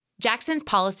Jackson's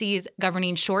policies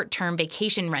governing short-term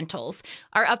vacation rentals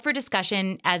are up for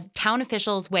discussion as town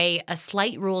officials weigh a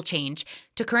slight rule change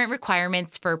to current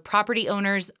requirements for property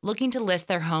owners looking to list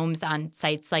their homes on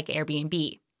sites like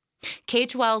Airbnb.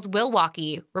 KHOL's Will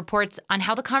Walkey reports on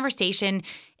how the conversation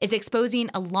is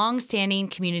exposing a long-standing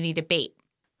community debate.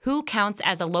 Who counts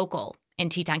as a local in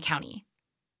Teton County?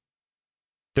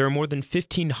 There are more than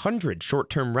 1,500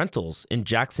 short-term rentals in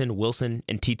Jackson, Wilson,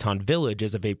 and Teton Village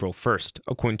as of April 1st,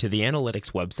 according to the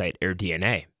analytics website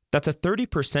AirDNA. That's a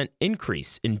 30%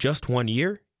 increase in just 1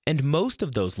 year, and most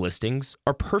of those listings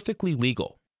are perfectly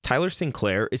legal. Tyler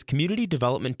Sinclair is Community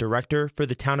Development Director for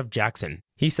the town of Jackson.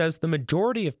 He says the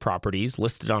majority of properties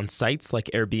listed on sites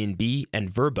like Airbnb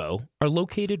and Vrbo are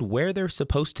located where they're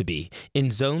supposed to be,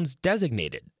 in zones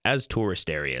designated as tourist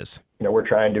areas. We're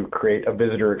trying to create a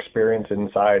visitor experience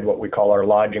inside what we call our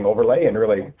lodging overlay and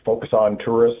really focus on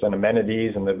tourists and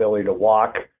amenities and the ability to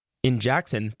walk. In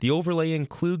Jackson, the overlay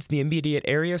includes the immediate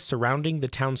area surrounding the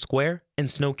town square and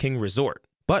Snow King Resort.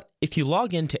 But if you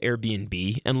log into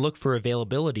Airbnb and look for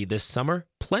availability this summer,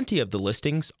 plenty of the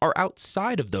listings are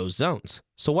outside of those zones.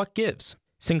 So what gives?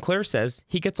 Sinclair says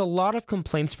he gets a lot of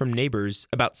complaints from neighbors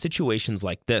about situations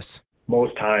like this.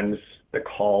 Most times the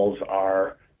calls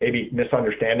are maybe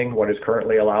misunderstanding what is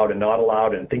currently allowed and not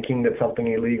allowed and thinking that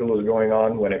something illegal is going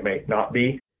on when it may not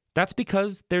be. That's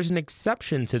because there's an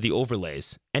exception to the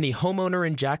overlays. Any homeowner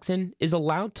in Jackson is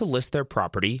allowed to list their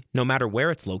property, no matter where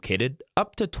it's located,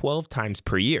 up to 12 times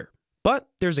per year. But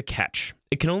there's a catch.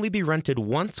 It can only be rented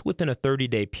once within a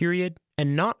 30-day period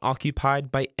and not occupied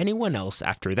by anyone else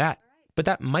after that. But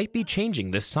that might be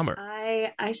changing this summer.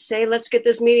 I say let's get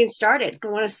this meeting started. I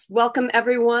want to welcome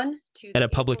everyone to... At a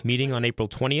public meeting on April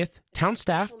 20th, town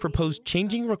staff proposed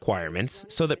changing requirements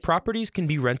so that properties can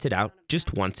be rented out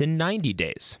just once in 90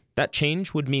 days. That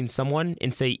change would mean someone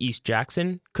in, say, East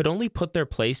Jackson could only put their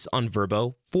place on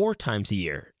Vrbo 4 times a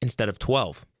year instead of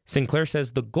 12. Sinclair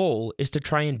says the goal is to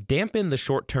try and dampen the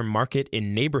short-term market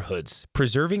in neighborhoods,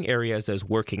 preserving areas as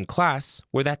working class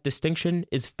where that distinction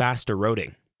is fast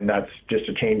eroding. And that's just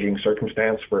a changing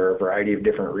circumstance for a variety of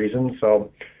different reasons.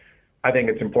 So I think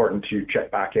it's important to check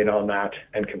back in on that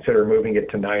and consider moving it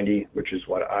to 90, which is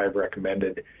what I've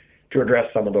recommended, to address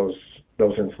some of those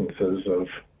instances of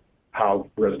how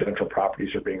residential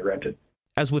properties are being rented.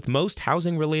 As with most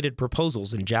housing-related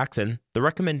proposals in Jackson, the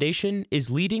recommendation is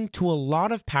leading to a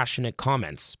lot of passionate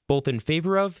comments, both in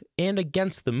favor of and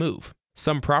against the move.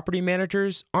 Some property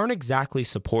managers aren't exactly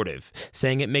supportive,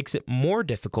 saying it makes it more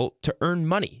difficult to earn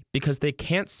money because they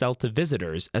can't sell to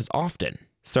visitors as often.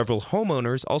 Several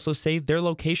homeowners also say their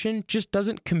location just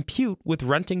doesn't compute with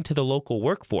renting to the local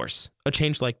workforce. A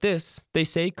change like this, they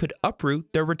say, could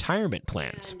uproot their retirement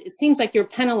plans. And it seems like you're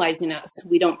penalizing us.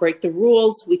 We don't break the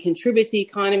rules. We contribute to the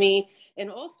economy. And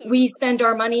also, we spend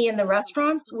our money in the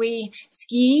restaurants. We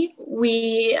ski.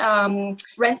 We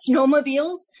rent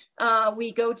snowmobiles.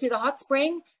 We go to the hot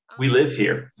spring. We live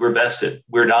here. We're vested.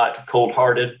 We're not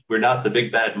cold-hearted. We're not the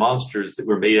big bad monsters that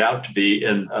we're made out to be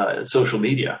in social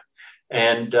media.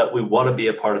 And we want to be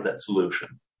a part of that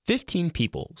solution. 15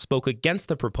 people spoke against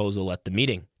the proposal at the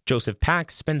meeting. Joseph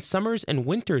Pax spends summers and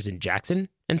winters in Jackson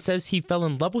and says he fell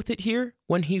in love with it here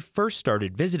when he first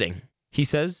started visiting. He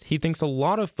says he thinks a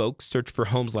lot of folks search for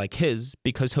homes like his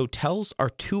because hotels are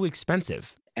too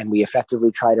expensive. And we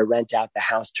effectively try to rent out the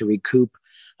house to recoup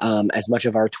as much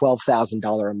of our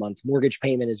 $12,000 a month mortgage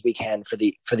payment as we can for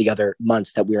the other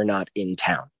months that we are not in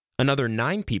town. Another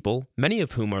 9 people, many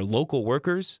of whom are local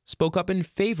workers, spoke up in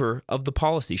favor of the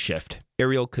policy shift.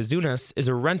 Ariel Kazunas is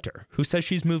a renter who says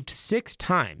she's moved 6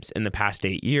 times in the past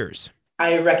 8 years.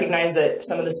 I recognize that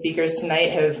some of the speakers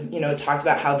tonight have, talked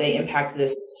about how they impact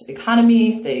this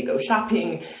economy. They go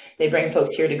shopping. They bring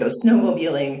folks here to go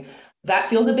snowmobiling.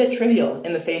 That feels a bit trivial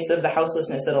in the face of the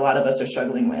houselessness that a lot of us are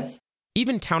struggling with.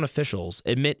 Even town officials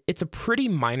admit it's a pretty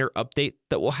minor update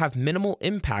that will have minimal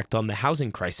impact on the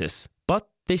housing crisis, but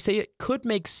they say it could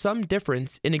make some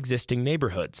difference in existing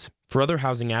neighborhoods. For other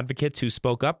housing advocates who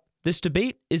spoke up, this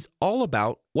debate is all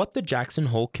about what the Jackson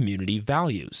Hole community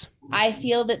values. I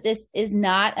feel that this is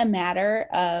not a matter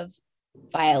of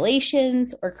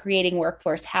violations or creating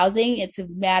workforce housing. It's a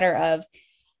matter of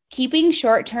keeping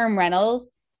short-term rentals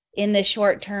in the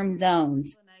short-term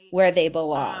zones where they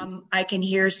belong. I can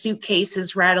hear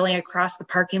suitcases rattling across the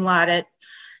parking lot.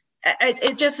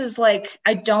 It just is like,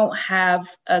 I don't have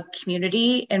a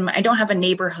community and I don't have a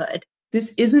neighborhood.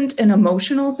 This isn't an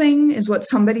emotional thing, is what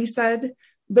somebody said,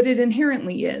 but it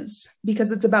inherently is,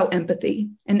 because it's about empathy,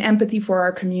 and empathy for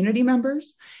our community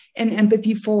members and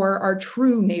empathy for our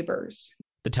true neighbors.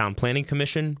 The Town Planning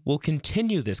Commission will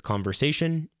continue this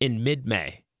conversation in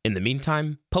mid-May. In the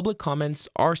meantime, public comments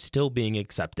are still being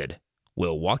accepted.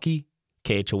 Will Walkie,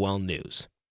 KHOL News.